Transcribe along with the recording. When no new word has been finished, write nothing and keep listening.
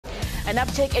An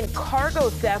uptick in cargo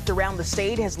theft around the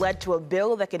state has led to a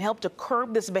bill that can help to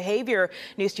curb this behavior.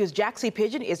 News 2's Jaxie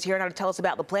Pigeon is here now to tell us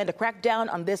about the plan to crack down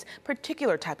on this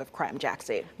particular type of crime.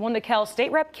 Jaxie. Well, Nicole,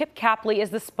 State Rep Kip Capley is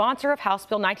the sponsor of House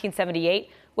Bill 1978,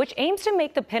 which aims to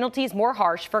make the penalties more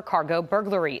harsh for cargo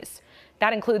burglaries.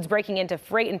 That includes breaking into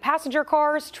freight and passenger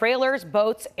cars, trailers,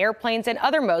 boats, airplanes, and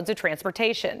other modes of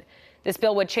transportation. This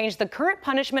bill would change the current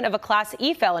punishment of a Class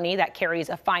E felony that carries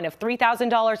a fine of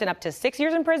 $3,000 and up to 6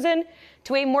 years in prison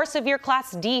to a more severe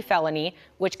Class D felony,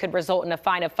 which could result in a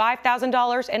fine of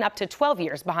 $5,000 and up to 12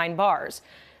 years behind bars.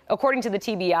 According to the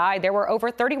TBI, there were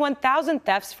over 31,000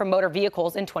 thefts from motor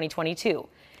vehicles in 2022.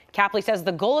 Capley says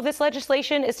the goal of this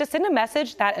legislation is to send a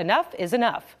message that enough is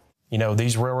enough. You know,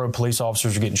 these railroad police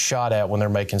officers are getting shot at when they're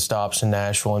making stops in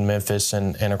Nashville and Memphis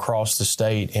and across the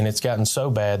state. And it's gotten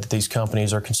so bad that these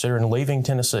companies are considering leaving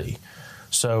Tennessee.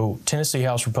 So Tennessee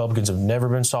House Republicans have never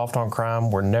been soft on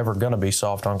crime. We're never going to be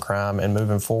soft on crime. And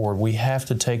moving forward, we have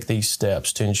to take these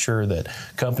steps to ensure that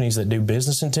companies that do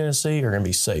business in Tennessee are going to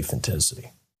be safe in Tennessee.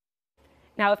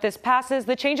 Now, if this passes,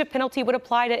 the change of penalty would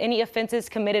apply to any offenses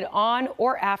committed on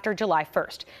or after July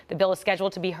 1st. The bill is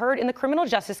scheduled to be heard in the Criminal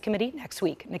Justice Committee next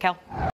week. Nicole.